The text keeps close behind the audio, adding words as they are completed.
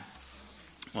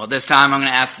Well, this time I'm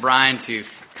going to ask Brian to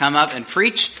come up and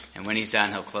preach, and when he's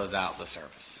done, he'll close out the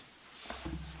service.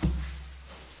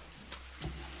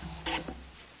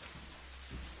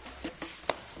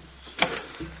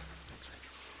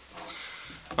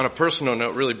 On a personal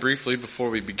note, really briefly, before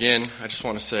we begin, I just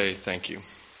want to say thank you.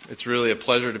 It's really a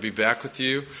pleasure to be back with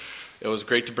you. It was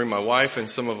great to bring my wife and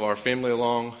some of our family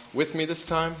along with me this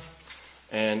time.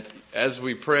 And as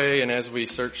we pray and as we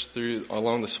search through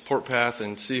along the support path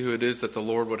and see who it is that the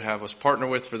Lord would have us partner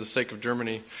with for the sake of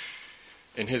Germany,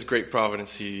 in His great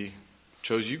providence, He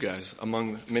chose you guys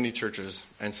among many churches.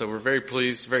 And so we're very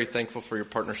pleased, very thankful for your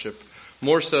partnership,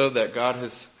 more so that God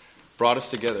has brought us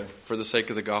together for the sake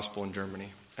of the gospel in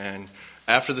Germany. And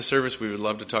after the service, we would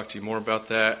love to talk to you more about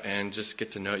that and just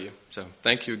get to know you. So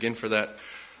thank you again for that.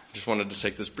 I just wanted to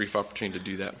take this brief opportunity to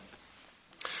do that.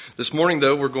 This morning,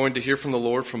 though, we're going to hear from the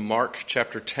Lord from Mark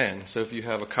chapter 10. So if you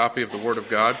have a copy of the Word of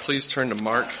God, please turn to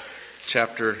Mark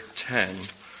chapter 10.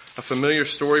 A familiar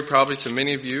story probably to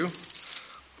many of you,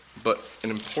 but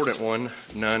an important one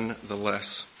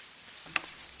nonetheless.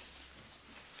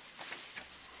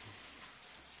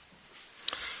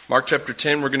 Mark chapter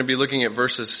 10, we're going to be looking at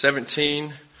verses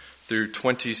 17 through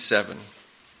 27.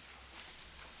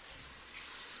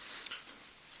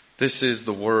 This is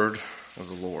the word of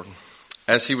the Lord.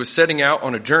 As he was setting out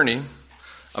on a journey,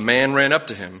 a man ran up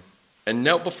to him and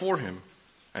knelt before him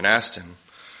and asked him,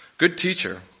 "Good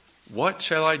teacher, what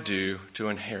shall I do to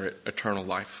inherit eternal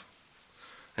life?"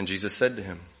 And Jesus said to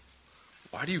him,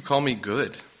 "Why do you call me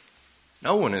good?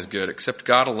 No one is good except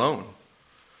God alone.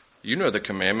 You know the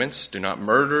commandments: do not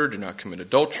murder, do not commit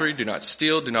adultery, do not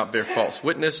steal, do not bear false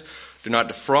witness, do not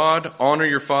defraud, honor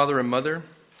your father and mother."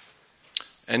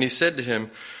 And he said to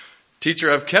him,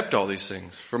 "Teacher, I've kept all these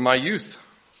things from my youth."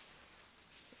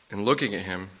 And looking at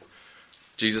him,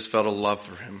 Jesus felt a love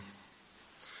for him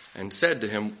and said to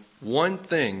him, "One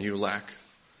thing you lack.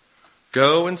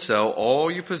 Go and sell all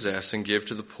you possess and give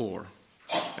to the poor,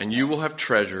 and you will have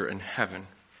treasure in heaven.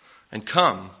 And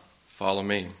come, follow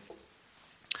me."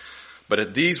 But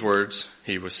at these words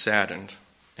he was saddened,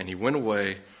 and he went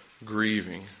away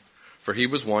grieving, for he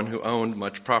was one who owned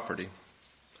much property.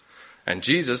 And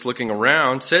Jesus, looking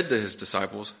around, said to his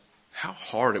disciples, "How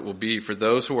hard it will be for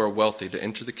those who are wealthy to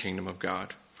enter the kingdom of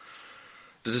God."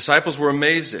 The disciples were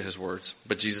amazed at his words,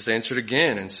 but Jesus answered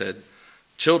again and said,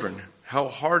 "Children, how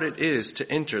hard it is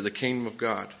to enter the kingdom of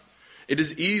God. It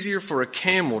is easier for a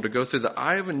camel to go through the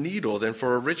eye of a needle than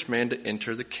for a rich man to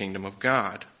enter the kingdom of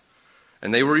God."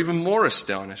 And they were even more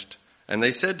astonished, and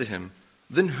they said to him,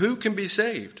 "Then who can be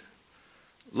saved?"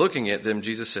 Looking at them,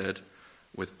 Jesus said,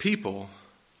 "With people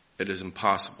it is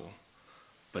impossible,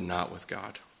 but not with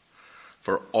God.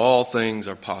 For all things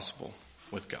are possible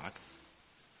with God."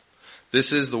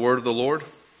 This is the word of the Lord.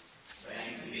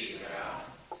 Thanks be to God.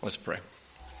 Let's pray.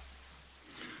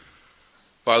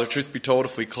 Father, truth be told,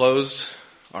 if we closed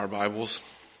our Bibles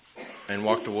and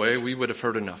walked away, we would have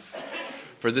heard enough.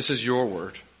 For this is your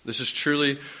word. This is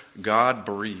truly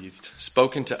God-breathed,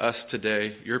 spoken to us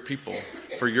today, your people,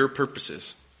 for your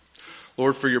purposes.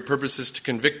 Lord, for your purposes to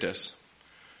convict us.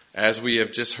 As we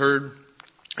have just heard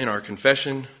in our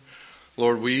confession,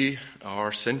 Lord, we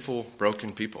are sinful,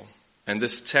 broken people. And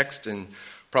this text, in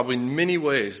probably many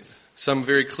ways, some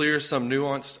very clear, some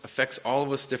nuanced, affects all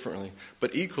of us differently,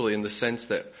 but equally in the sense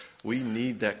that we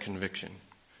need that conviction.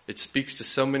 It speaks to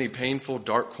so many painful,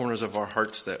 dark corners of our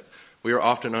hearts that we are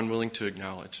often unwilling to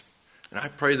acknowledge. And I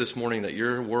pray this morning that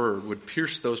your word would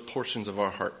pierce those portions of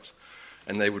our hearts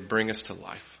and they would bring us to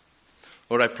life.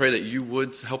 Lord, I pray that you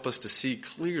would help us to see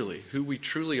clearly who we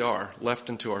truly are left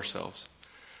into ourselves.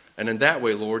 And in that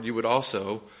way, Lord, you would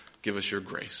also give us your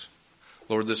grace.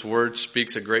 Lord, this word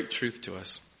speaks a great truth to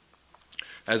us.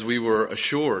 As we were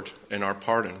assured in our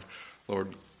pardon,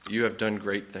 Lord, you have done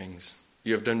great things.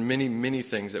 You have done many, many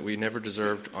things that we never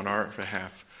deserved on our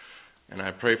behalf. And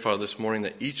I pray, Father, this morning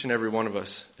that each and every one of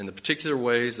us, in the particular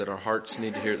ways that our hearts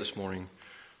need to hear it this morning,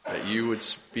 that you would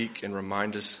speak and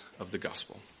remind us of the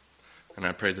gospel. And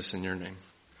I pray this in your name.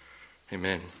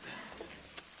 Amen.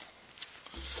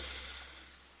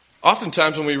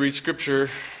 Oftentimes when we read Scripture,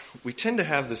 we tend to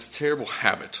have this terrible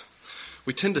habit.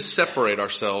 We tend to separate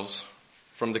ourselves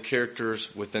from the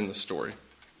characters within the story.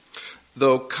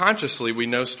 Though consciously we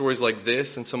know stories like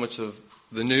this and so much of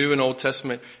the New and Old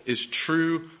Testament is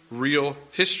true, real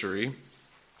history,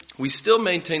 we still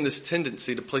maintain this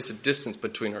tendency to place a distance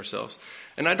between ourselves.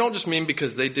 And I don't just mean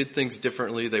because they did things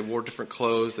differently, they wore different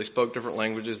clothes, they spoke different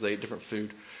languages, they ate different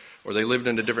food, or they lived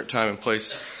in a different time and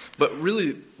place. But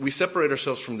really, we separate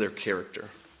ourselves from their character,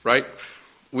 right?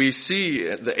 We see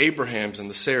the Abrahams and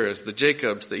the Sarahs, the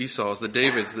Jacobs, the Esau's, the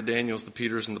Davids, the Daniels, the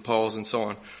Peters, and the Pauls, and so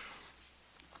on.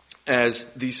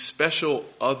 as these special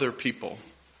other people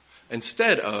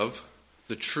instead of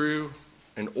the true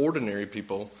and ordinary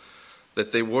people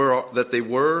that they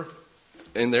were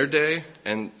in their day,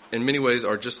 and in many ways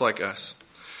are just like us.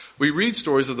 We read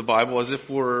stories of the Bible as if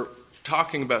we're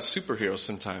talking about superheroes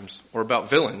sometimes, or about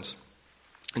villains,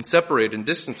 and separate and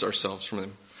distance ourselves from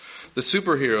them. The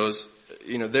superheroes,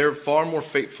 they're far more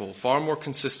faithful, far more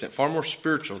consistent, far more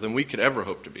spiritual than we could ever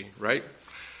hope to be, right?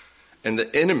 And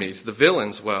the enemies, the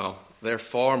villains, well, they're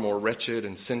far more wretched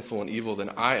and sinful and evil than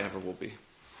I ever will be.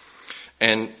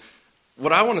 And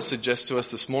what I want to suggest to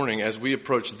us this morning as we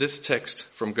approach this text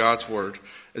from God's Word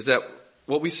is that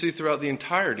what we see throughout the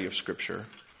entirety of Scripture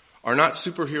are not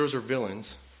superheroes or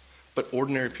villains, but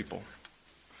ordinary people.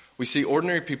 We see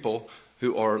ordinary people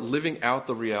who are living out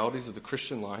the realities of the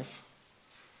Christian life,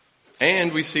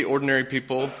 and we see ordinary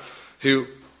people who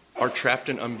are trapped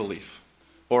in unbelief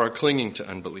or are clinging to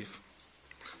unbelief.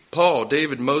 Paul,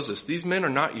 David, Moses, these men are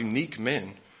not unique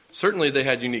men. Certainly they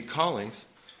had unique callings,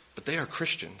 but they are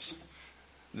Christians.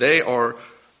 They are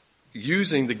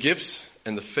using the gifts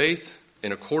and the faith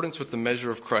in accordance with the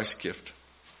measure of Christ's gift.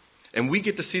 And we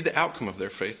get to see the outcome of their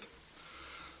faith.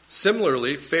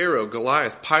 Similarly, Pharaoh,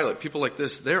 Goliath, Pilate, people like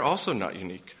this, they're also not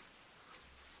unique.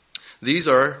 These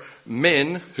are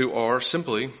men who are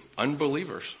simply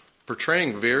unbelievers,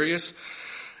 portraying various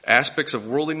aspects of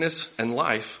worldliness and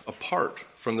life apart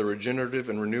from the regenerative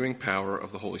and renewing power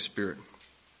of the Holy Spirit.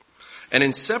 And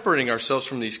in separating ourselves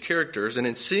from these characters and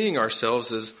in seeing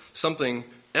ourselves as something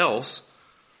else,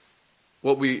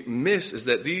 what we miss is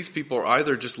that these people are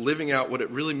either just living out what it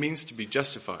really means to be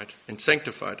justified and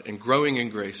sanctified and growing in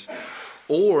grace,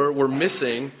 or we're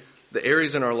missing the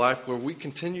areas in our life where we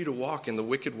continue to walk in the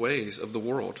wicked ways of the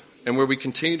world and where we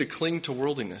continue to cling to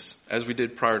worldliness as we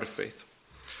did prior to faith.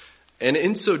 And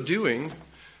in so doing,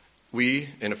 we,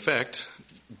 in effect,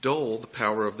 dull the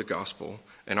power of the gospel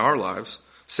in our lives,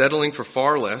 settling for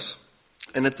far less,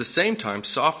 and at the same time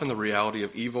soften the reality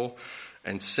of evil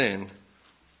and sin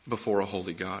before a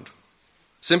holy God.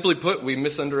 Simply put, we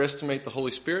misunderestimate the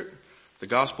Holy Spirit, the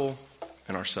gospel,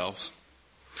 and ourselves.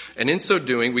 And in so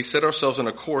doing, we set ourselves on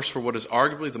a course for what is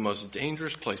arguably the most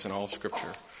dangerous place in all of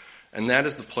Scripture, and that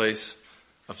is the place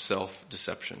of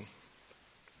self-deception.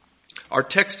 Our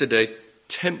text today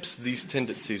tempts these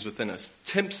tendencies within us,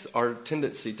 tempts our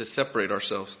tendency to separate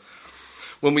ourselves.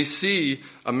 When we see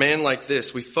a man like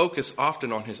this, we focus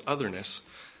often on his otherness.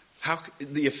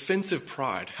 The offensive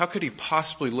pride. How could he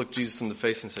possibly look Jesus in the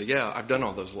face and say, yeah, I've done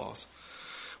all those laws?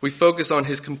 We focus on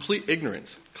his complete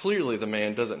ignorance. Clearly the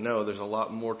man doesn't know there's a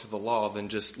lot more to the law than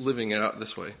just living it out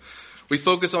this way. We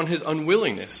focus on his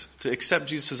unwillingness to accept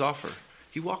Jesus' offer.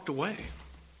 He walked away.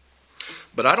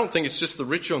 But I don't think it's just the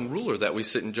rich young ruler that we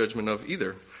sit in judgment of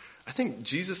either. I think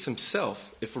Jesus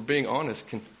himself, if we're being honest,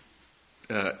 can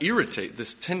irritate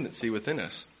this tendency within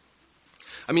us.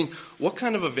 I mean, what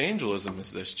kind of evangelism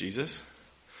is this, Jesus?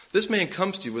 This man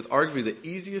comes to you with arguably the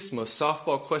easiest, most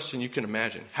softball question you can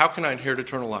imagine. How can I inherit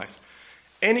eternal life?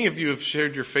 Any of you who have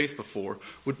shared your faith before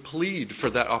would plead for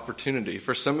that opportunity,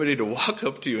 for somebody to walk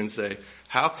up to you and say,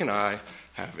 how can I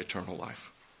have eternal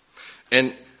life?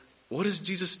 And what is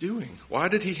Jesus doing? Why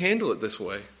did he handle it this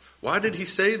way? Why did he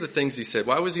say the things he said?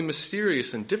 Why was he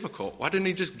mysterious and difficult? Why didn't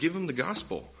he just give him the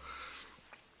gospel?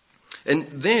 And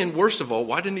then, worst of all,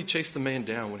 why didn't he chase the man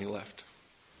down when he left?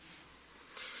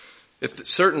 If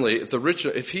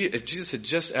Jesus had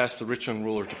just asked the rich young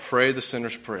ruler to pray the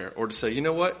sinner's prayer, or to say, you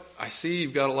know what, I see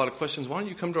you've got a lot of questions. Why don't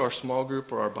you come to our small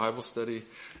group or our Bible study,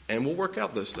 and we'll work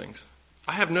out those things.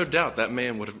 I have no doubt that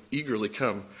man would have eagerly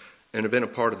come and have been a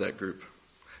part of that group.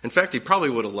 In fact, he probably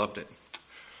would have loved it.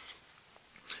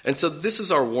 And so this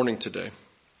is our warning today.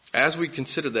 As we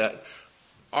consider that,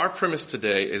 our premise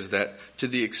today is that to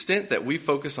the extent that we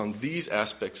focus on these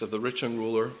aspects of the rich young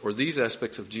ruler or these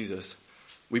aspects of Jesus,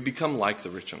 we become like the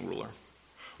rich young ruler.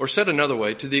 Or said another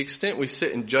way, to the extent we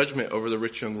sit in judgment over the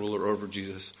rich young ruler or over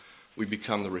Jesus, we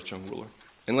become the rich young ruler.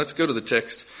 And let's go to the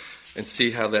text and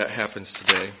see how that happens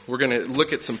today. We're going to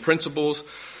look at some principles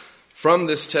from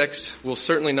this text. We'll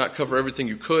certainly not cover everything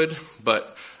you could,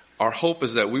 but our hope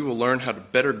is that we will learn how to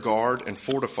better guard and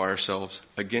fortify ourselves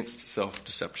against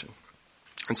self-deception.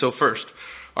 And so first,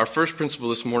 our first principle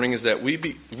this morning is that we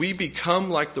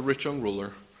become like the rich young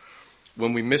ruler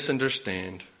when we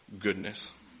misunderstand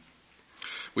goodness.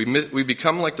 We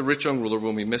become like the rich young ruler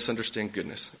when we misunderstand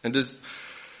goodness. And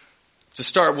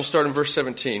we'll start in verse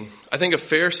 17. I think a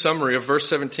fair summary of verse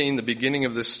 17, the beginning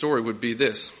of this story, would be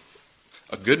this.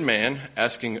 A good man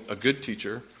asking a good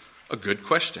teacher a good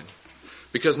question.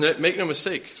 Because make no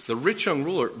mistake, the rich young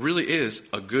ruler really is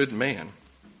a good man.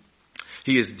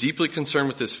 He is deeply concerned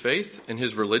with his faith and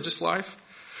his religious life.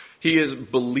 He is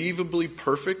believably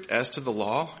perfect as to the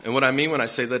law. And what I mean when I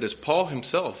say that is Paul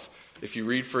himself, if you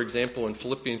read, for example, in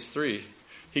Philippians 3,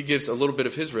 he gives a little bit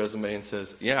of his resume and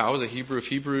says, yeah, I was a Hebrew of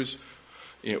Hebrews,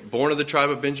 born of the tribe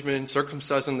of Benjamin,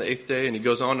 circumcised on the 8th day. And he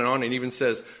goes on and even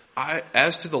says,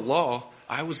 as to the law,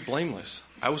 I was blameless.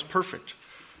 I was perfect.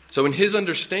 So in his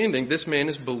understanding, this man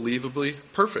is believably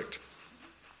perfect.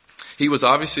 He was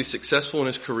obviously successful in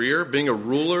his career. Being a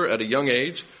ruler at a young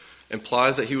age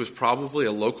implies that he was probably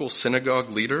a local synagogue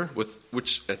leader,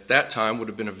 which at that time would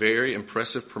have been a very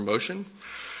impressive promotion.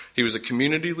 He was a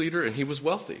community leader and he was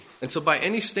wealthy. And so by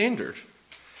any standard,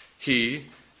 he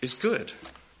is good.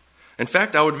 In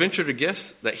fact, I would venture to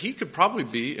guess that he could probably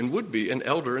be and would be an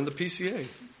elder in the PCA.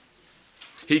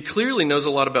 He clearly knows a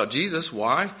lot about Jesus.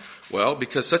 Why? Well,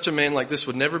 because such a man like this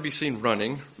would never be seen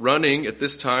running. Running at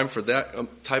this time for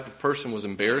that type of person was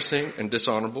embarrassing and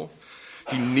dishonorable.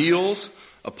 He kneels,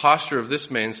 a posture of this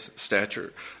man's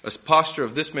stature, a posture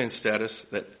of this man's status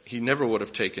that he never would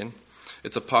have taken.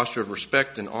 It's a posture of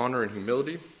respect and honor and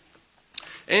humility.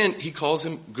 And he calls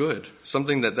him good,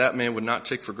 something that man would not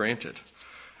take for granted.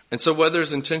 And so whether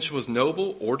his intention was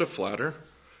noble or to flatter,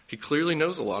 he clearly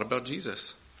knows a lot about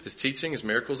Jesus, his teaching, his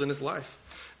miracles, and his life.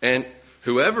 And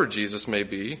whoever Jesus may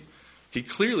be, he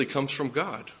clearly comes from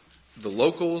God. The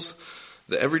locals,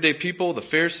 the everyday people, the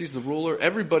Pharisees, the ruler,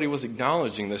 everybody was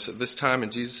acknowledging this at this time in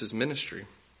Jesus' ministry.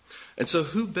 And so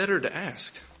who better to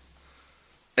ask?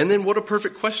 And then what a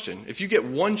perfect question. If you get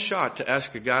one shot to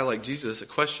ask a guy like Jesus a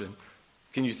question,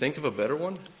 can you think of a better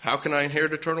one? How can I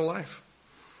inherit eternal life?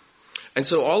 And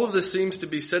so all of this seems to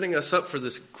be setting us up for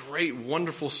this great,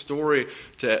 wonderful story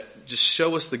to just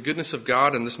show us the goodness of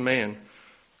God and this man.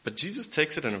 But Jesus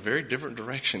takes it in a very different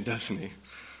direction, doesn't he?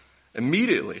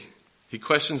 Immediately, he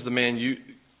questions the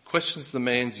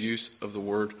man's use of the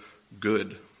word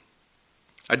good.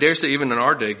 I dare say even in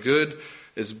our day, good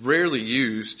is rarely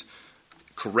used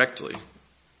correctly,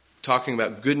 talking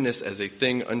about goodness as a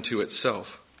thing unto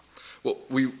itself.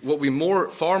 What we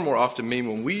far more often mean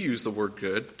when we use the word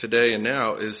good today and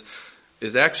now is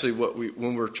actually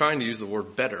when we're trying to use the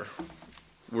word better.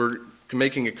 We're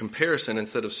making a comparison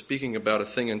instead of speaking about a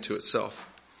thing unto itself.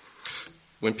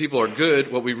 When people are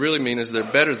good, what we really mean is they're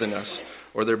better than us,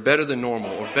 or they're better than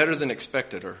normal, or better than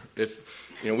expected. Or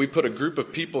if we put a group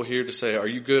of people here to say, are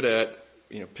you good at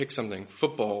pick something,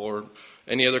 football or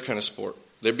any other kind of sport?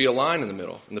 There'd be a line in the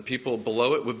middle, and the people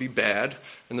below it would be bad,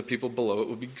 and the people below it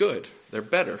would be good. They're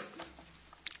better.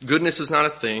 Goodness is not a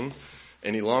thing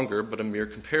any longer, but a mere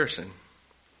comparison.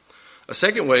 A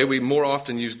second way we more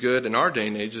often use good in our day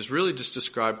and age is really just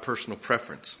describe personal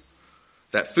preference.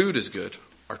 That food is good.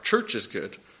 Our church is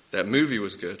good. That movie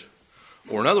was good.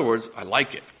 Or in other words, I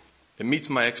like it. It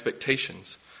meets my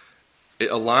expectations.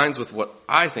 It aligns with what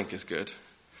I think is good.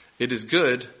 It is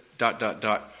good, ...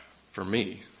 for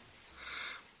me.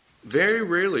 Very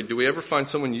rarely do we ever find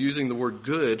someone using the word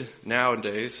good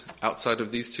nowadays outside of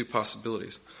these two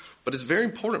possibilities. But it's very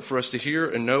important for us to hear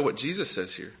and know what Jesus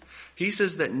says here. He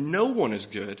says that no one is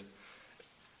good.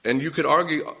 And you could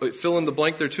argue, fill in the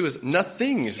blank there too, is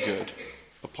nothing is good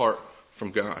apart from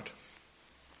God.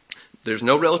 There's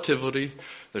no relativity.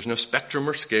 There's no spectrum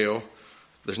or scale.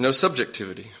 There's no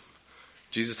subjectivity.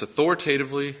 Jesus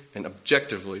authoritatively and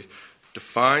objectively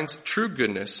defines true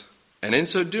goodness, and in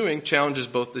so doing challenges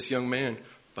both this young man,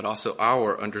 but also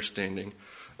our understanding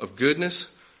of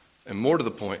goodness, and more to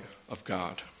the point, of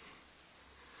God.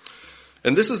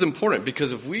 And this is important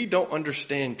because if we don't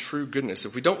understand true goodness,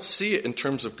 if we don't see it in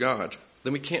terms of God,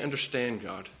 then we can't understand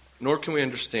God, nor can we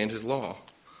understand his law.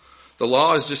 The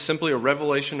law is just simply a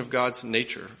revelation of God's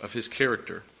nature, of his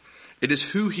character. It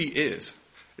is who he is.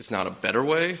 It's not a better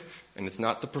way, and it's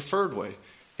not the preferred way.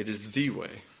 It is the way.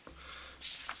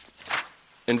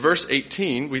 In verse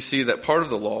 18, we see that part of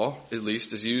the law, at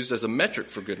least, is used as a metric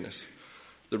for goodness.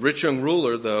 The rich young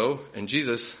ruler, though, and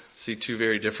Jesus see two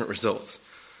very different results.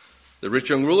 The rich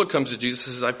young ruler comes to Jesus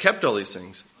and says, I've kept all these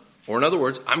things. Or in other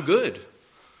words, I'm good.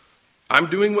 I'm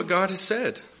doing what God has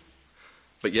said.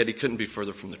 But yet he couldn't be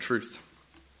further from the truth.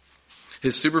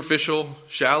 His superficial,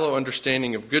 shallow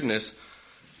understanding of goodness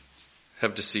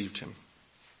have deceived him.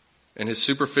 And his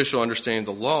superficial understanding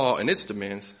of the law and its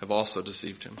demands have also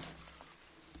deceived him.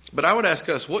 But I would ask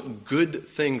us, what good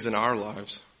things in our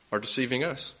lives are deceiving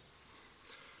us?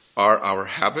 Are our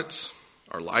habits,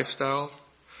 our lifestyle,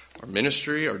 our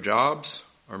ministry, our jobs,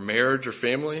 our marriage or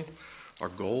family, our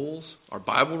goals, our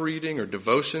Bible reading or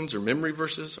devotions or memory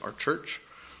verses, our church,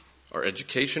 our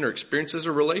education or experiences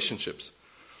or relationships?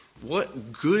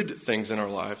 What good things in our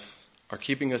life are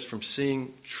keeping us from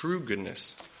seeing true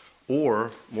goodness,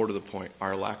 or, more to the point,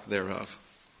 our lack thereof?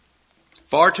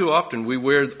 Far too often we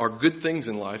wear our good things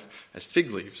in life as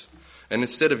fig leaves. And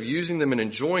instead of using them and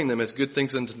enjoying them as good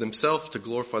things unto themselves to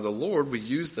glorify the Lord, we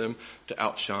use them to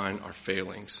outshine our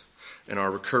failings and our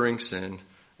recurring sin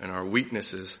and our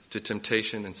weaknesses to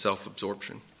temptation and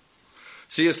self-absorption.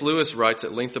 C.S. Lewis writes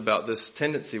at length about this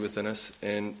tendency within us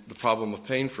and the problem of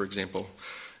pain, for example.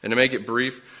 And to make it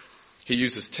brief, he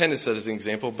uses tennis as an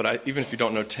example, but even if you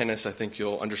don't know tennis, I think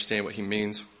you'll understand what he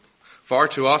means. Far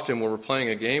too often when we're playing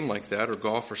a game like that or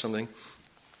golf or something,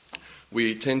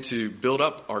 we tend to build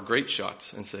up our great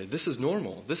shots and say, this is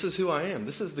normal. This is who I am.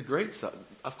 This is the great shot.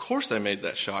 Of course I made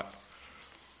that shot.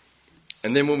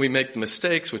 And then when we make the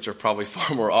mistakes, which are probably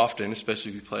far more often,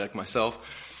 especially if you play like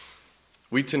myself,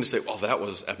 we tend to say, well, that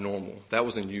was abnormal. That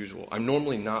was unusual. I'm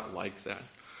normally not like that.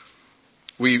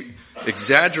 We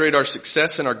exaggerate our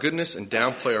success and our goodness and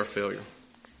downplay our failure.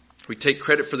 We take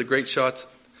credit for the great shots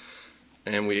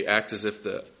and we act as if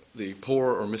the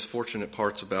poor or misfortunate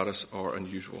parts about us are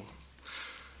unusual.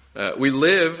 We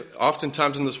live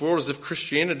oftentimes in this world as if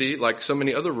Christianity, like so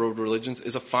many other world religions,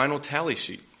 is a final tally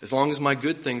sheet. As long as my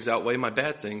good things outweigh my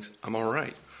bad things, I'm all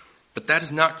right. But that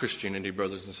is not Christianity,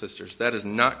 brothers and sisters. That is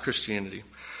not Christianity.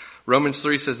 Romans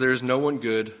 3 says there is no one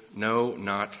good, no,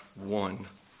 not one.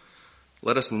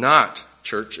 Let us not,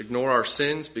 church, ignore our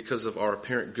sins because of our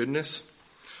apparent goodness.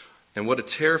 And what a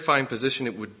terrifying position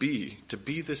it would be to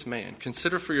be this man.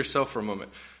 Consider for yourself for a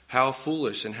moment how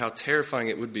foolish and how terrifying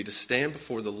it would be to stand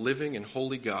before the living and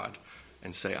holy God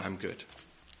and say, I'm good.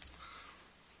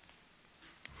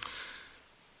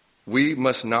 We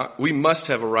must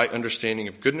have a right understanding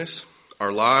of goodness.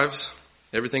 Our lives,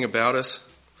 everything about us,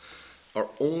 are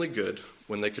only good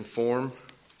when they conform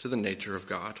to the nature of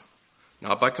God.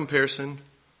 Not by comparison,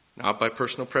 not by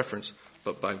personal preference,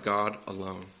 but by God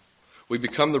alone. We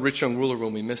become the rich young ruler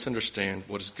when we misunderstand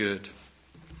what is good.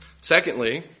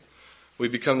 Secondly, we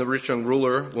become the rich young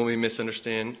ruler when we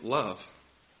misunderstand love.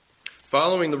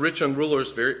 Following the rich young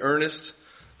ruler's very earnest,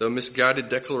 though misguided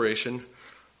declaration,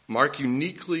 Mark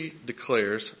uniquely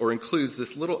declares or includes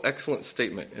this little excellent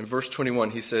statement. In verse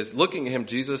 21, he says, looking at him,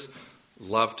 Jesus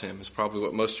loved him, is probably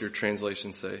what most of your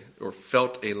translations say, or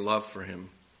felt a love for him.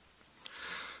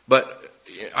 But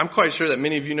I'm quite sure that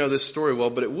many of you know this story well,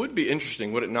 but it would be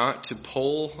interesting, would it not, to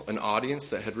poll an audience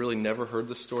that had really never heard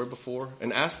this story before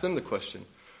and ask them the question,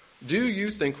 do you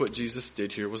think what Jesus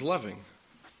did here was loving?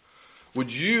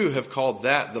 Would you have called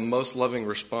that the most loving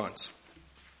response?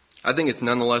 I think it's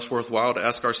nonetheless worthwhile to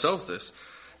ask ourselves this.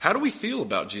 How do we feel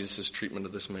about Jesus' treatment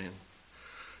of this man?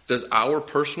 Does our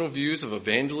personal views of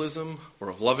evangelism or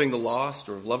of loving the lost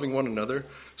or of loving one another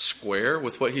square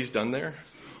with what he's done there?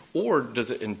 Or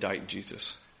does it indict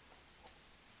Jesus?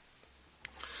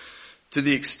 To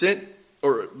the extent,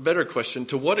 or better question,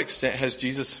 to what extent has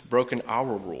Jesus broken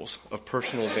our rules of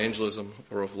personal evangelism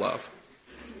or of love?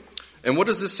 And what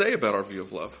does this say about our view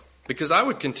of love? Because I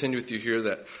would contend with you here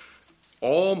that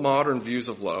all modern views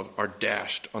of love are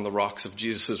dashed on the rocks of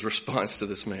Jesus' response to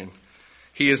this man.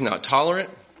 He is not tolerant.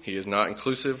 He is not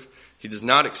inclusive. He does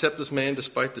not accept this man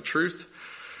despite the truth.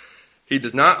 He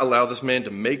does not allow this man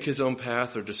to make his own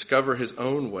path or discover his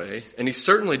own way. And he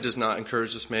certainly does not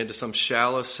encourage this man to some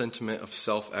shallow sentiment of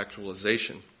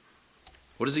self-actualization.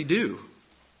 What does he do?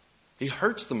 He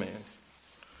hurts the man.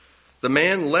 The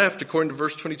man left, according to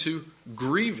verse 22,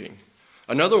 grieving.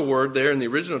 Another word there in the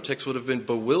original text would have been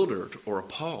bewildered or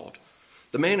appalled.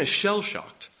 The man is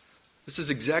shell-shocked. This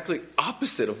is exactly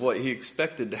opposite of what he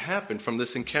expected to happen from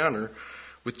this encounter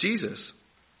with Jesus.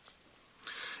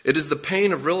 It is the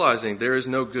pain of realizing there is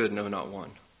no good, no, not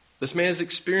one. This man is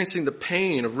experiencing the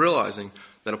pain of realizing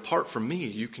that apart from me,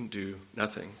 you can do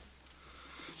nothing.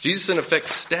 Jesus, in effect,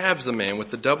 stabs the man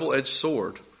with the double-edged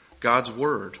sword, God's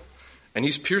word, and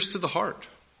he's pierced to the heart.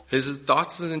 His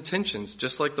thoughts and intentions,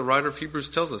 just like the writer of Hebrews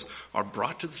tells us, are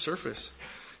brought to the surface.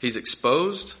 He's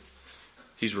exposed,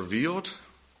 he's revealed,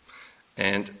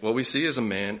 and what we see is a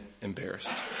man embarrassed.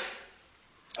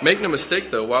 Make no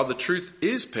mistake, though, while the truth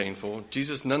is painful,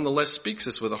 Jesus nonetheless speaks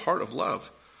us with a heart of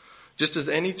love. Just as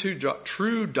any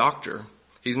true doctor,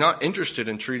 he's not interested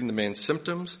in treating the man's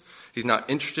symptoms. He's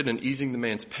not interested in easing the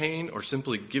man's pain or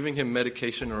simply giving him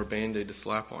medication or a Band-Aid to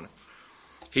slap on it.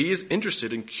 He is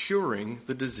interested in curing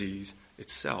the disease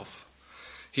itself.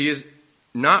 He is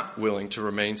not willing to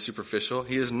remain superficial.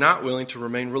 He is not willing to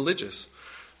remain religious.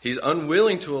 He's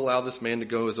unwilling to allow this man to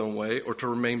go his own way or to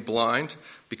remain blind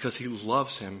because he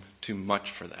loves him too much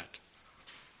for that.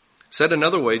 Said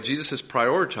another way, Jesus is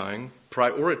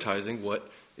prioritizing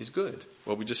what is good,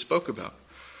 what we just spoke about.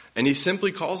 And he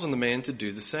simply calls on the man to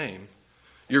do the same.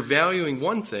 You're valuing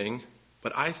one thing,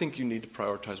 but I think you need to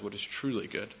prioritize what is truly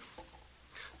good.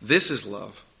 This is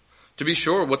love. To be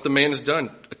sure, what the man has done,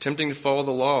 attempting to follow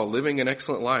the law, living an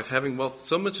excellent life, having wealth,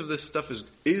 so much of this stuff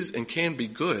is and can be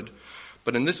good,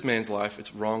 but in this man's life,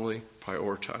 it's wrongly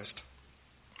prioritized.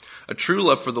 A true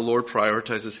love for the Lord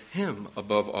prioritizes him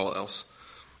above all else.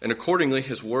 And accordingly,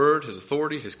 his word, his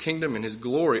authority, his kingdom, and his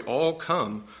glory all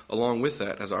come along with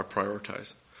that as our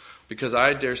prioritize. Because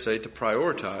I dare say to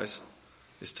prioritize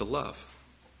is to love.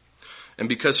 And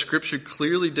because Scripture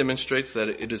clearly demonstrates that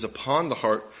it is upon the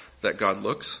heart that God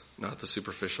looks, not the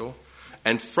superficial,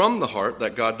 and from the heart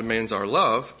that God demands our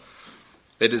love,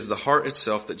 it is the heart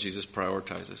itself that Jesus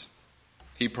prioritizes.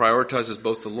 He prioritizes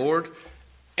both the Lord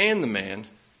and the man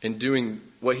in doing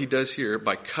what he does here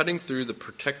by cutting through the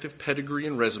protective pedigree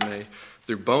and resume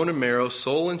through bone and marrow,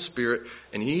 soul and spirit,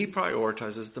 and he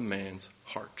prioritizes the man's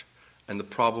heart and the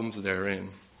problems therein.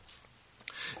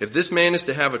 If this man is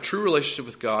to have a true relationship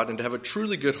with God and to have a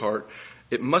truly good heart,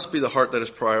 it must be the heart that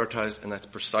is prioritized, and that's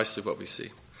precisely what we see.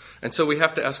 And so we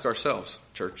have to ask ourselves,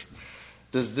 church,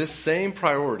 does this same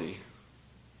priority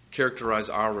characterize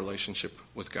our relationship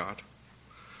with God?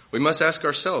 We must ask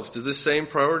ourselves, does this same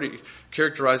priority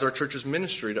characterize our church's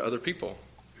ministry to other people?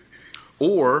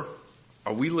 Or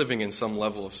are we living in some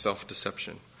level of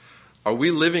self-deception? Are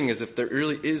we living as if there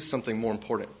really is something more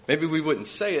important? Maybe we wouldn't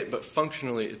say it, but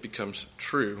functionally it becomes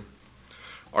true.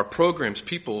 Our programs,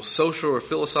 people, social or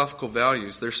philosophical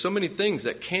values, there's so many things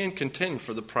that can contend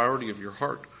for the priority of your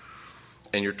heart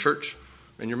and your church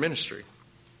and your ministry.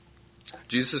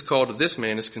 Jesus' call to this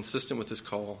man is consistent with his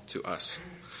call to us.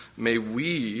 May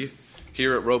we,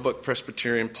 here at Roebuck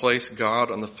Presbyterian, place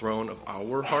God on the throne of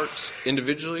our hearts,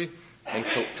 individually and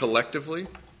collectively.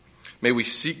 May we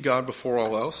seek God before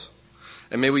all else.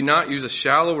 And may we not use a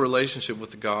shallow relationship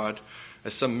with God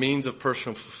as some means of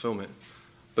personal fulfillment,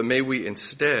 but may we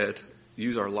instead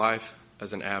use our life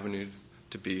as an avenue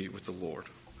to be with the Lord.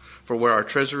 For where our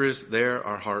treasure is, there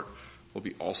our heart will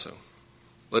be also.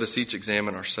 Let us each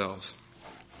examine ourselves.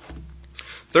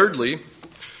 Thirdly,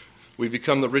 we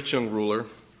become the rich young ruler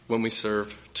when we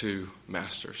serve two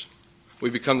masters. We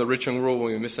become the rich young ruler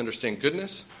when we misunderstand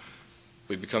goodness.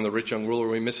 We become the rich young ruler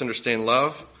when we misunderstand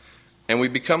love. And we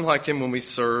become like him when we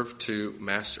serve two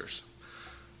masters.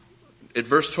 At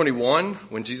verse 21,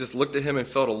 when Jesus looked at him and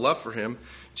felt a love for him,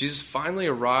 Jesus finally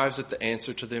arrives at the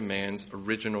answer to the man's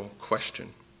original question.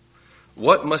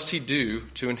 What must he do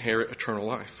to inherit eternal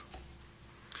life?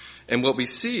 And what we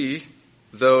see,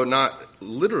 though not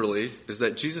literally, is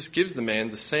that Jesus gives the man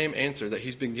the same answer that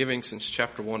he's been giving since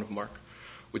chapter 1 of Mark,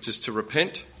 which is to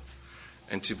repent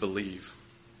and to believe.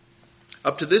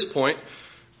 Up to this point,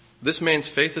 this man's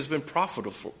faith has been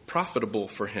profitable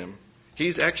for him.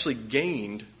 He's actually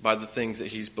gained by the things that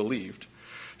he's believed.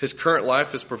 His current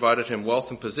life has provided him wealth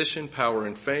and position, power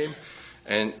and fame,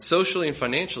 and socially and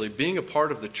financially, being a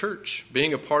part of the church,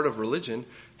 being a part of religion,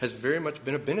 has very much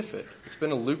been a benefit. It's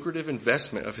been a lucrative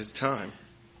investment of his time.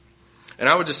 And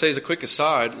I would just say as a quick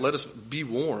aside, let us be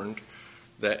warned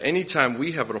that anytime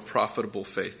we have a profitable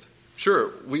faith,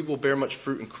 sure, we will bear much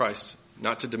fruit in Christ,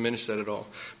 not to diminish that at all.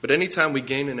 But anytime we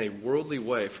gain in a worldly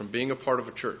way from being a part of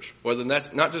a church, whether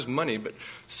that's not just money, but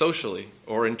socially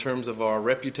or in terms of our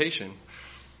reputation,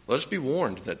 let us be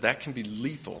warned that that can be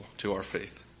lethal to our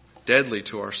faith, deadly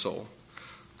to our soul.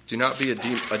 Do not be a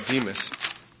Demas.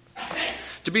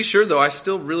 To be sure, though, I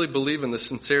still really believe in the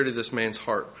sincerity of this man's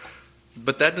heart.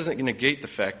 But that doesn't negate the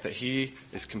fact that he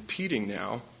is competing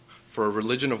now for a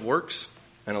religion of works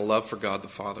and a love for God the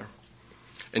Father.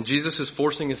 And Jesus is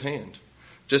forcing his hand.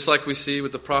 Just like we see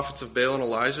with the prophets of Baal and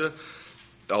Elijah,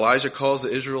 Elijah calls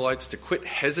the Israelites to quit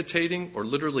hesitating or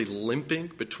literally limping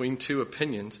between two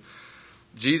opinions.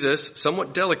 Jesus,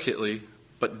 somewhat delicately,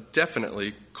 but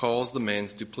definitely calls the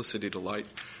man's duplicity to light.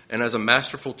 And as a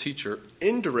masterful teacher,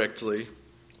 indirectly,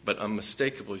 but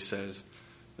unmistakably says,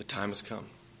 the time has come.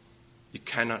 You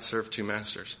cannot serve two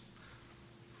masters.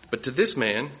 But to this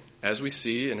man, as we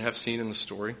see and have seen in the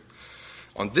story,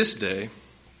 on this day,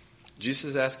 Jesus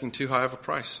is asking too high of a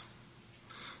price.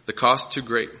 The cost too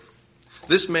great.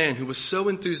 This man who was so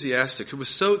enthusiastic, who was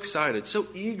so excited, so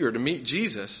eager to meet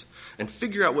Jesus and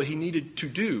figure out what he needed to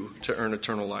do to earn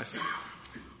eternal life.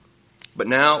 But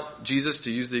now, Jesus,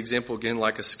 to use the example again,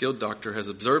 like a skilled doctor, has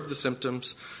observed the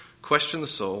symptoms, questioned the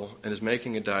soul, and is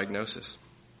making a diagnosis.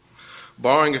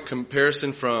 Borrowing a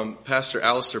comparison from Pastor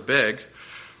Alistair Begg,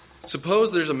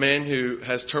 suppose there's a man who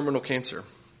has terminal cancer.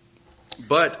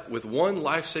 But with one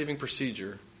life-saving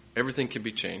procedure, everything can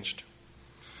be changed.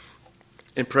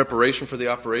 In preparation for the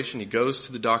operation, he goes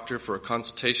to the doctor for a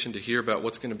consultation to hear about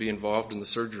what's going to be involved in the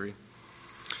surgery.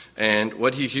 And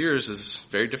what he hears is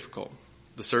very difficult.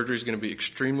 The surgery is going to be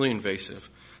extremely invasive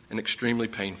and extremely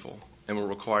painful and will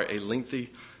require a lengthy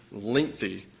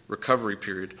recovery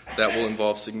period that will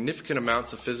involve significant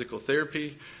amounts of physical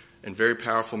therapy and very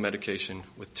powerful medication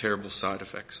with terrible side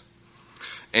effects.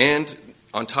 And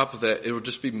on top of that, it will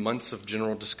just be months of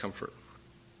general discomfort.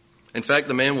 In fact,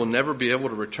 the man will never be able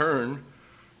to return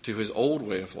to his old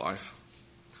way of life.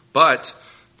 But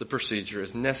the procedure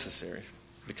is necessary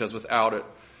because without it,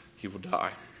 he will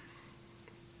die.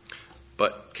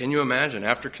 But can you imagine,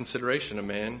 after consideration, a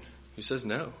man who says,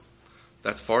 no,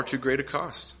 that's far too great a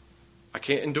cost. I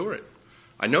can't endure it.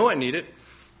 I know I need it,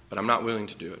 but I'm not willing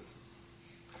to do it.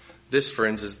 This,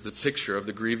 friends, is the picture of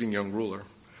the grieving young ruler.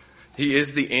 He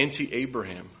is the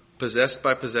anti-Abraham, possessed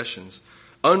by possessions,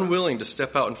 unwilling to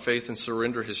step out in faith and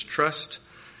surrender his trust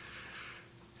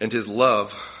and his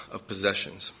love of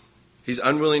possessions. He's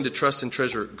unwilling to trust and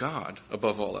treasure God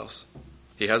above all else.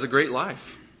 He has a great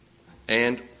life,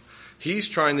 and he's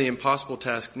trying the impossible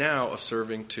task now of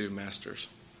serving two masters.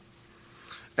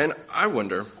 And I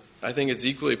wonder, I think it's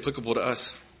equally applicable to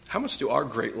us, how much do our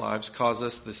great lives cause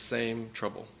us the same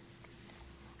trouble?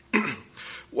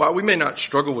 While we may not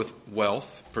struggle with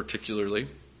wealth particularly,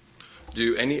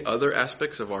 do any other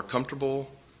aspects of our comfortable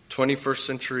 21st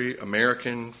century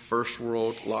American first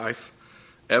world life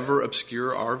ever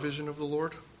obscure our vision of the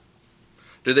Lord?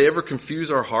 Do they ever confuse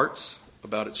our hearts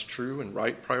about its true and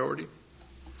right priority?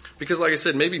 Because like I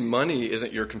said, maybe money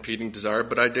isn't your competing desire,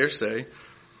 but I dare say,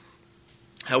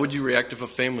 how would you react if a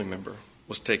family member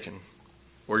was taken?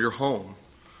 Or your home,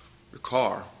 your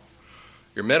car,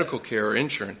 your medical care or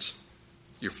insurance,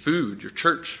 your food, your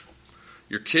church,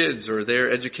 your kids or their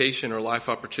education or life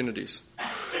opportunities,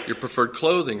 your preferred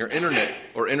clothing or internet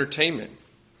or entertainment.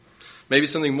 Maybe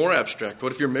something more abstract.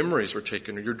 What if your memories were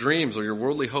taken or your dreams or your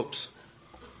worldly hopes?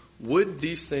 Would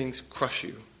these things crush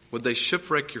you? Would they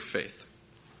shipwreck your faith?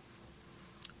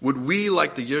 Would we,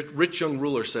 like the rich young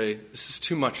ruler, say, this is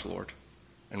too much, Lord,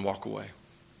 and walk away?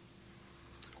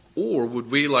 Or would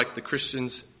we, like the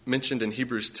Christians mentioned in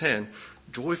Hebrews 10,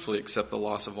 joyfully accept the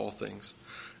loss of all things,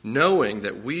 knowing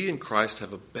that we in Christ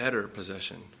have a better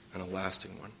possession and a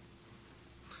lasting one?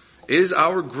 Is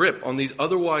our grip on these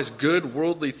otherwise good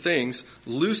worldly things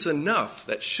loose enough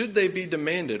that should they be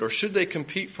demanded or should they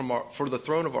compete for the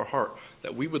throne of our heart,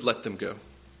 that we would let them go?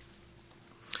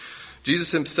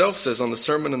 Jesus himself says on the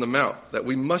Sermon on the Mount that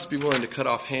we must be willing to cut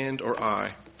off hand or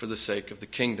eye for the sake of the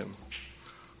kingdom.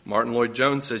 Martin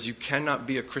Lloyd-Jones says you cannot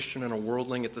be a Christian and a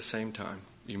worldling at the same time.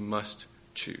 You must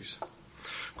choose.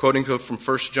 Quoting from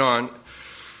 1 John,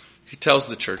 he tells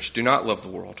the church, do not love the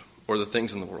world or the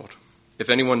things in the world. If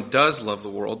anyone does love the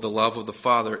world, the love of the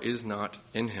Father is not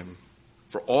in him.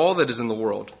 For all that is in the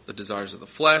world, the desires of the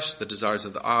flesh, the desires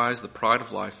of the eyes, the pride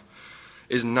of life,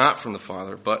 is not from the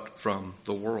Father, but from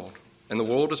the world. And the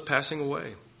world is passing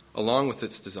away, along with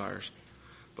its desires.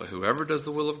 But whoever does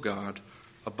the will of God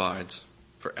abides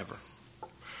forever.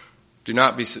 Do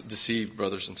not be deceived,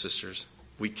 brothers and sisters.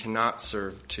 We cannot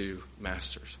serve two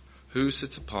masters. Who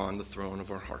sits upon the throne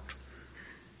of our heart?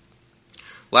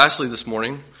 Lastly, this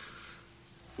morning,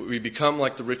 we become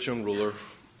like the rich young ruler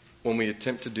when we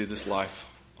attempt to do this life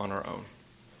on our own.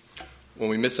 When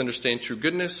we misunderstand true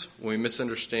goodness, when we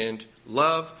misunderstand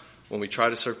love, when we try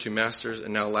to serve two masters,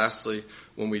 and now lastly,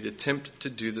 when we attempt to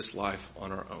do this life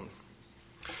on our own.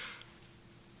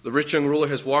 The rich young ruler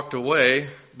has walked away,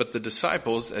 but the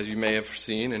disciples, as you may have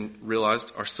seen and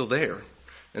realized, are still there.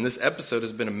 And this episode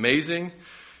has been amazing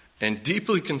and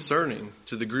deeply concerning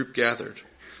to the group gathered.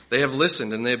 They have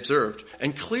listened and they observed,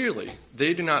 and clearly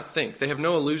they do not think, they have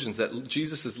no illusions that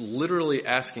Jesus is literally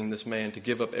asking this man to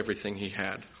give up everything he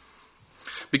had.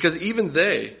 Because even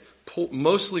they,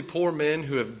 mostly poor men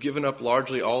who have given up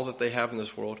largely all that they have in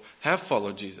this world, have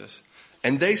followed Jesus.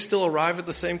 And they still arrive at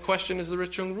the same question as the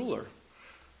rich young ruler.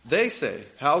 They say,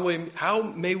 how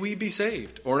may we be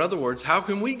saved? Or in other words, how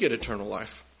can we get eternal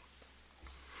life?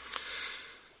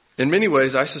 In many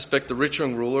ways, I suspect the rich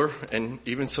young ruler and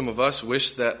even some of us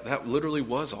wish that that literally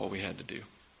was all we had to do.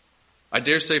 I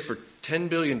dare say for $10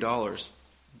 billion,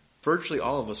 virtually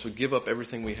all of us would give up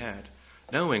everything we had,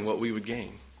 knowing what we would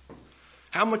gain.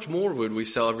 How much more would we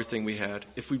sell everything we had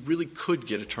if we really could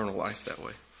get eternal life that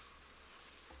way?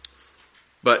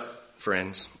 But,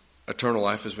 friends, eternal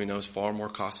life, as we know, is far more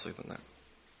costly than that.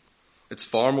 It's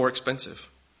far more expensive.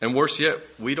 And worse yet,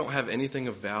 we don't have anything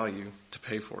of value to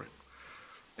pay for it.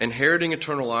 Inheriting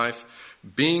eternal life,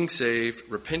 being saved,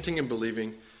 repenting and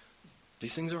believing,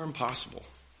 these things are impossible.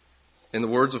 In the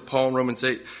words of Paul in Romans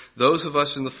 8, those of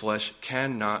us in the flesh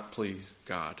cannot please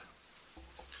God.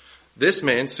 This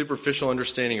man's superficial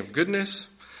understanding of goodness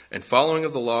and following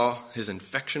of the law, his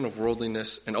infection of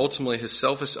worldliness, and ultimately his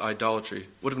selfish idolatry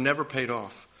would have never paid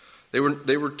off. They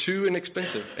were too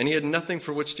inexpensive, and he had nothing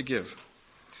for which to give.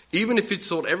 Even if he'd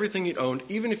sold everything he'd owned,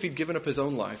 even if he'd given up his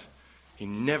own life, he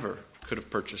never could have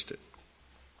purchased it.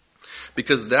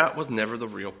 Because that was never the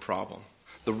real problem.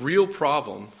 The real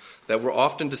problem that we're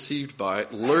often deceived by,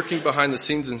 lurking behind the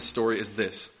scenes in the story, is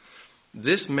this.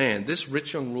 This man, this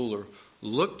rich young ruler,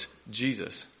 looked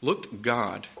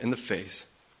God in the face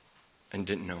and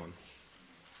didn't know him.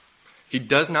 He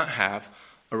does not have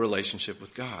a relationship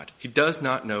with God. He does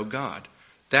not know God.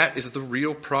 That is the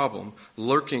real problem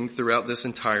lurking throughout this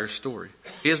entire story.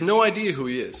 He has no idea who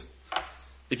he is.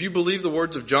 If you believe the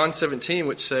words of John 17,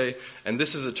 which say, "And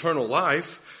this is eternal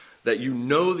life, that you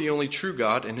know the only true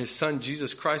God and his Son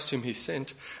Jesus Christ whom he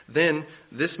sent," then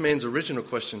this man's original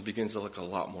question begins to look a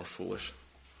lot more foolish.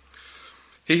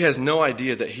 He has no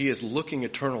idea that he is looking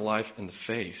eternal life in the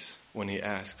face when he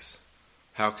asks,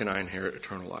 "How can I inherit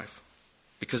eternal life?"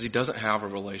 Because he doesn't have a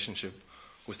relationship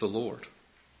with the Lord.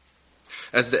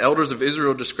 As the elders of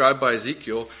Israel described by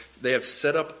Ezekiel, they have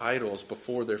set up idols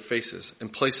before their faces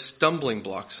and placed stumbling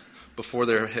blocks before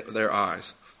their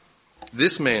eyes.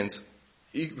 This man's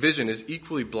vision is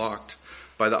equally blocked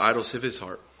by the idols of his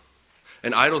heart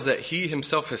and idols that he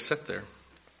himself has set there.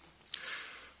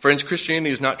 Friends,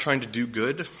 Christianity is not trying to do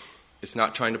good. It's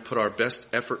not trying to put our best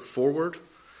effort forward,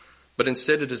 but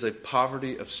instead it is a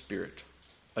poverty of spirit,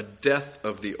 a death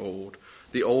of the old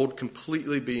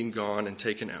completely being gone and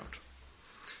taken out.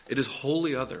 It is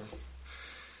wholly other.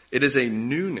 It is a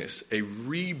newness, a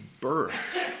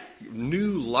rebirth,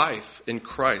 new life in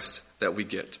Christ that we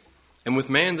get. And with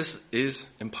man, this is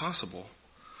impossible.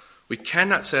 We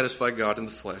cannot satisfy God in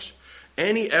the flesh.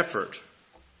 Any effort,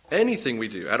 anything we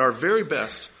do at our very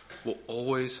best will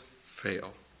always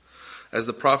fail. As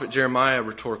the prophet Jeremiah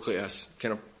rhetorically asks,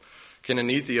 can an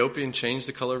Ethiopian change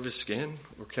the color of his skin?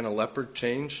 Or can a leopard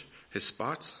change his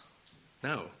spots?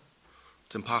 No,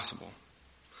 it's impossible.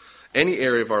 Any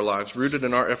area of our lives rooted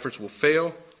in our efforts will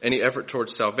fail. Any effort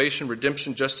towards salvation,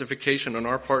 redemption, justification on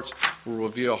our parts will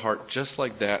reveal a heart just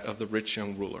like that of the rich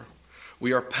young ruler.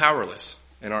 We are powerless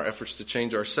in our efforts to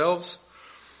change ourselves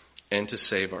and to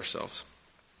save ourselves.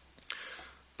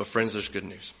 But friends, there's good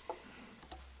news.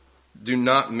 Do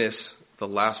not miss the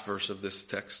last verse of this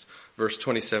text, verse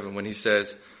 27, when he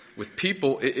says, "With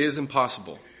people it is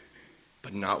impossible,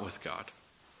 but not with God.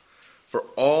 For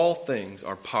all things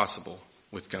are possible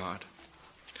with God."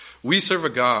 We serve a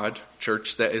God,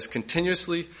 church, that is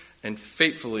continuously and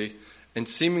faithfully and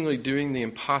seemingly doing the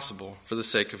impossible for the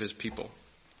sake of his people.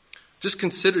 Just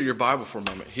consider your Bible for a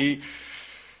moment. He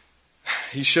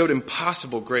showed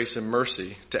impossible grace and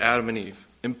mercy to Adam and Eve.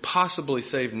 Impossibly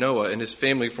saved Noah and his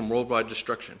family from worldwide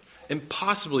destruction.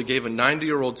 Impossibly gave a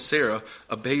 90-year-old Sarah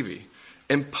a baby.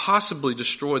 Impossibly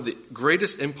destroyed the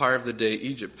greatest empire of the day,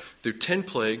 Egypt, through 10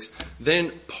 plagues,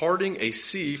 then parting a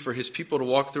sea for his people to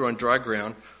walk through on dry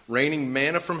ground, raining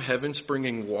manna from heaven,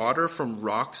 springing water from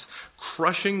rocks,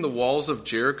 crushing the walls of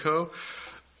Jericho,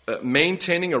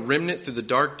 maintaining a remnant through the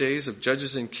dark days of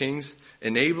judges and kings,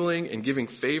 enabling and giving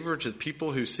favor to the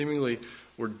people who seemingly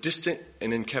were distant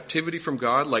and in captivity from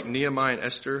God, like Nehemiah and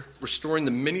Esther, restoring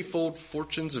the manifold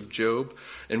fortunes of Job,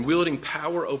 and wielding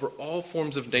power over all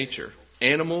forms of nature.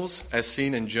 Animals, as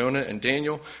seen in Jonah and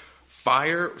Daniel,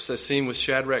 fire, as seen with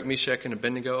Shadrach, Meshach, and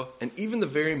Abednego, and even the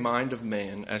very mind of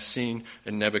man, as seen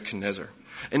in Nebuchadnezzar.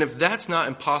 And if that's not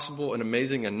impossible and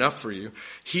amazing enough for you,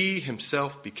 he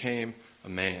himself became a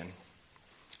man.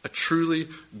 A truly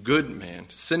good man,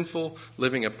 sinful,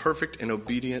 living a perfect and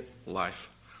obedient life.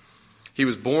 He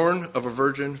was born of a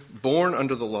virgin, born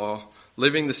under the law,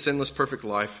 living the sinless, perfect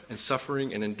life, and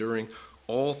suffering and enduring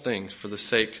all things for the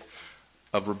sake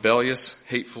of rebellious,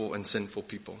 hateful, and sinful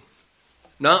people.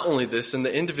 Not only this, in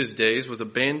the end of his days was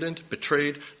abandoned,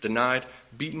 betrayed, denied,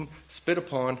 beaten, spit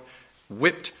upon,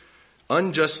 whipped,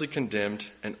 unjustly condemned,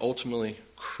 and ultimately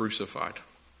crucified.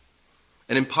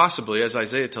 And impossibly, as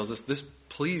Isaiah tells us, this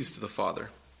pleased the Father.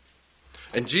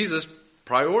 And Jesus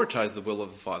prioritized the will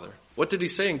of the Father. What did he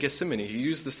say in Gethsemane? He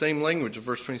used the same language of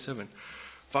verse 27.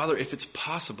 "Father, if it's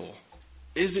possible,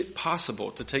 is it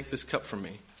possible to take this cup from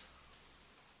me?"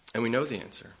 And we know the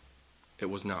answer. It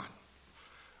was not.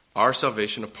 Our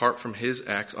salvation, apart from his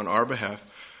acts on our behalf,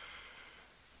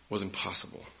 was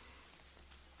impossible.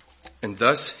 And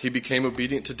thus he became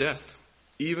obedient to death,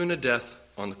 even a death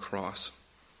on the cross.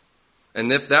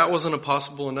 And if that wasn't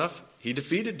impossible enough, he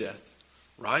defeated death,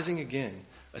 rising again,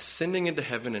 ascending into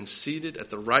heaven and seated at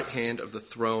the right hand of the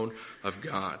throne of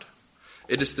God.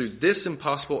 It is through this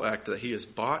impossible act that he has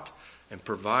bought and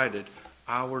provided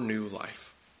our new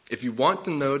life. If you want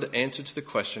to know the answer to the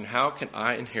question, how can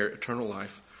I inherit eternal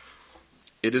life?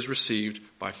 It is received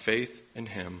by faith in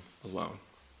him alone.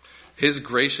 His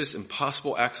gracious,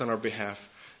 impossible acts on our behalf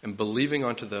and believing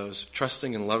unto those,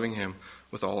 trusting and loving him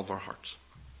with all of our hearts.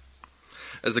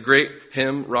 As the great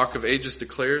hymn, Rock of Ages,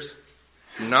 declares,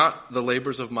 not the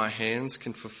labors of my hands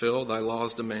can fulfill thy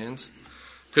law's demands.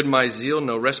 Could my zeal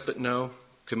no respite know?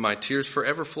 Could my tears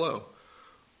forever flow?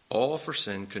 All for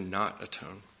sin could not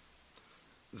atone.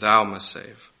 Thou must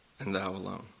save, and thou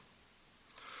alone.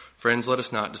 Friends, let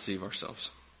us not deceive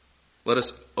ourselves. Let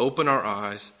us open our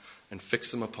eyes and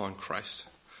fix them upon Christ,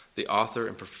 the author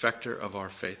and perfecter of our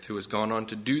faith, who has gone on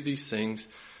to do these things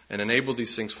and enable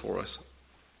these things for us.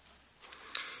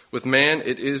 With man,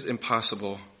 it is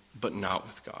impossible, but not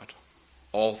with God.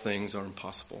 All things are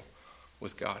impossible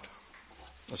with God.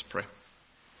 Let's pray.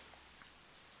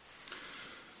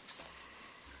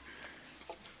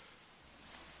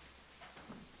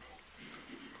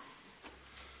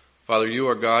 Father, you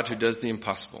are God who does the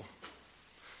impossible.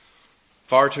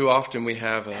 Far too often we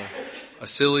have a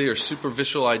silly or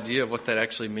superficial idea of what that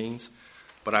actually means.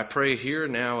 But I pray here,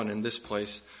 now, and in this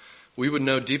place, we would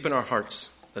know deep in our hearts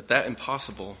that that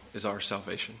impossible is our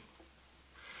salvation.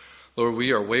 Lord,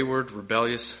 we are wayward,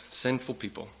 rebellious, sinful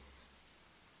people.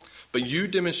 But you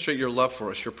demonstrate your love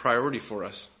for us, your priority for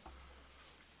us,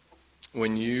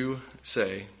 when you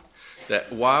say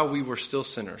that while we were still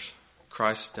sinners,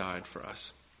 Christ died for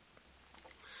us.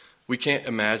 We can't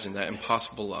imagine that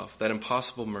impossible love, that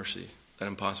impossible mercy, that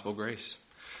impossible grace.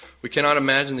 We cannot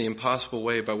imagine the impossible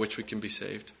way by which we can be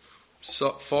saved. So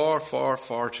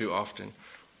far too often,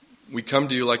 we come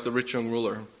to you like the rich young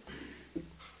ruler,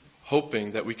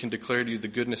 hoping that we can declare to you the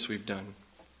goodness we've done,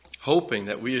 hoping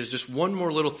that we is just one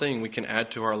more little thing we can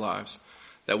add to our lives,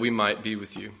 that we might be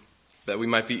with you, that we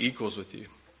might be equals with you.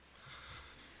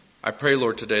 I pray,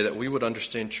 Lord, today that we would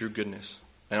understand true goodness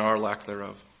and our lack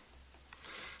thereof.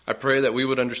 I pray that we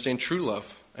would understand true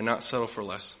love and not settle for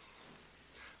less.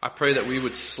 I pray that we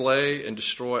would slay and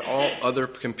destroy all other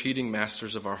competing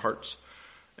masters of our hearts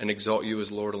and exalt you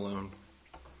as Lord alone.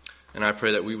 And I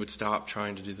pray that we would stop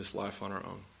trying to do this life on our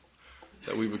own,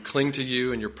 that we would cling to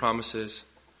you and your promises,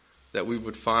 that we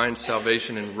would find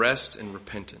salvation in rest and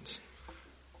repentance.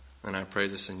 And I pray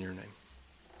this in your name.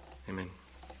 Amen.